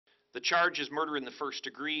The charge is murder in the first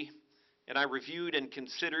degree, and I reviewed and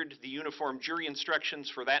considered the uniform jury instructions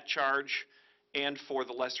for that charge and for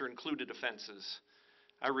the lesser included offenses.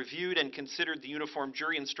 I reviewed and considered the uniform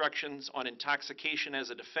jury instructions on intoxication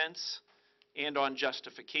as a defense and on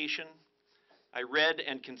justification. I read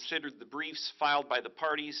and considered the briefs filed by the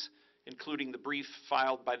parties, including the brief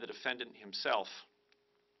filed by the defendant himself.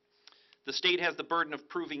 The state has the burden of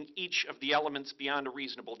proving each of the elements beyond a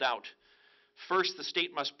reasonable doubt. First, the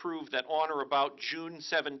state must prove that on or about June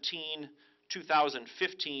 17,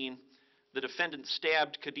 2015, the defendant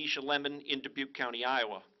stabbed Kahdyesha Lemon in Dubuque County,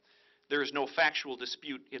 Iowa. There is no factual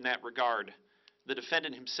dispute in that regard. The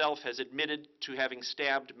defendant himself has admitted to having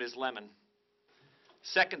stabbed Ms. Lemon.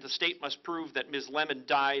 Second, the state must prove that Ms. Lemon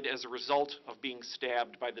died as a result of being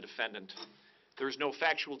stabbed by the defendant. There is no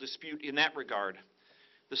factual dispute in that regard.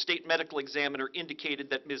 The state medical examiner indicated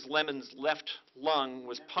that Ms. Lemon's left lung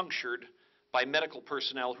was punctured by medical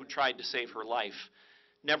personnel who tried to save her life.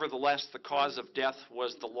 Nevertheless, the cause of death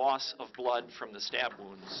was the loss of blood from the stab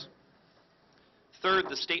wounds. Third,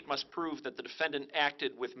 the state must prove that the defendant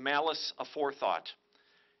acted with malice aforethought.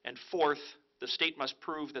 And fourth, the state must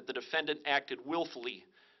prove that the defendant acted willfully,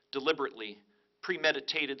 deliberately,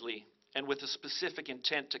 premeditatedly, and with a specific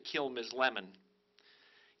intent to kill Ms. Lemon.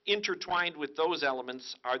 Intertwined with those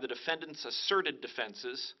elements are the defendant's asserted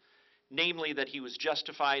defenses, namely that he was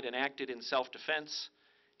justified and acted in self-defense,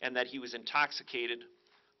 and that he was intoxicated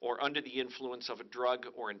or under the influence of a drug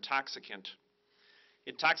or intoxicant.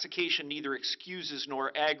 Intoxication neither excuses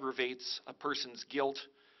nor aggravates a person's guilt,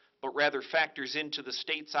 but rather factors into the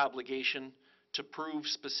state's obligation to prove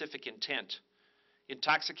specific intent.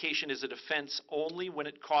 Intoxication is a defense only when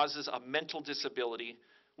it causes a mental disability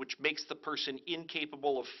which makes the person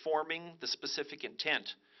incapable of forming the specific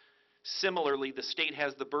intent. Similarly, the state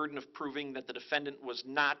has the burden of proving that the defendant was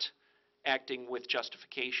not acting with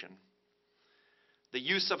justification. The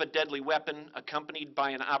use of a deadly weapon accompanied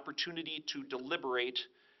by an opportunity to deliberate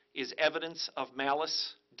is evidence of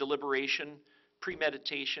malice, deliberation,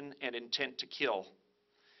 premeditation, and intent to kill.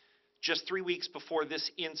 Just 3 weeks before this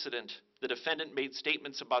incident, the defendant made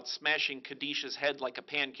statements about smashing Kahdyesha's head like a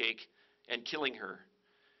pancake and killing her.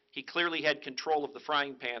 He clearly had control of the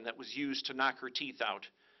frying pan that was used to knock her teeth out.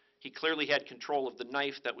 He clearly had control of the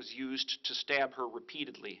knife that was used to stab her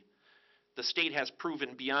repeatedly. The state has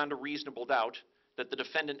proven beyond a reasonable doubt that the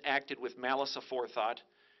defendant acted with malice aforethought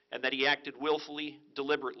and that he acted willfully,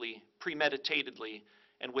 deliberately, premeditatedly,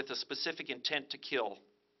 and with a specific intent to kill.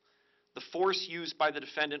 The force used by the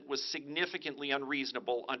defendant was significantly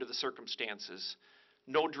unreasonable under the circumstances.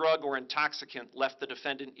 No drug or intoxicant left the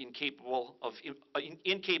defendant incapable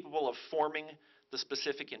of forming the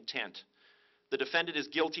specific intent. The defendant is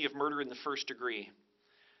guilty of murder in the first degree.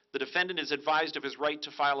 The defendant is advised of his right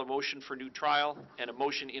to file a motion for new trial and a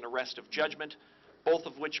motion in arrest of judgment, both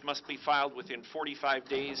of which must be filed within 45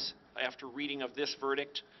 days after reading of this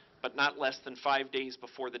verdict, but not less than 5 days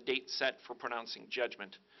before the date set for pronouncing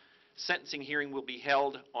judgment. Sentencing hearing will be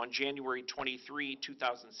held on January 23,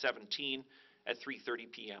 2017 at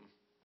 3:30 p.m.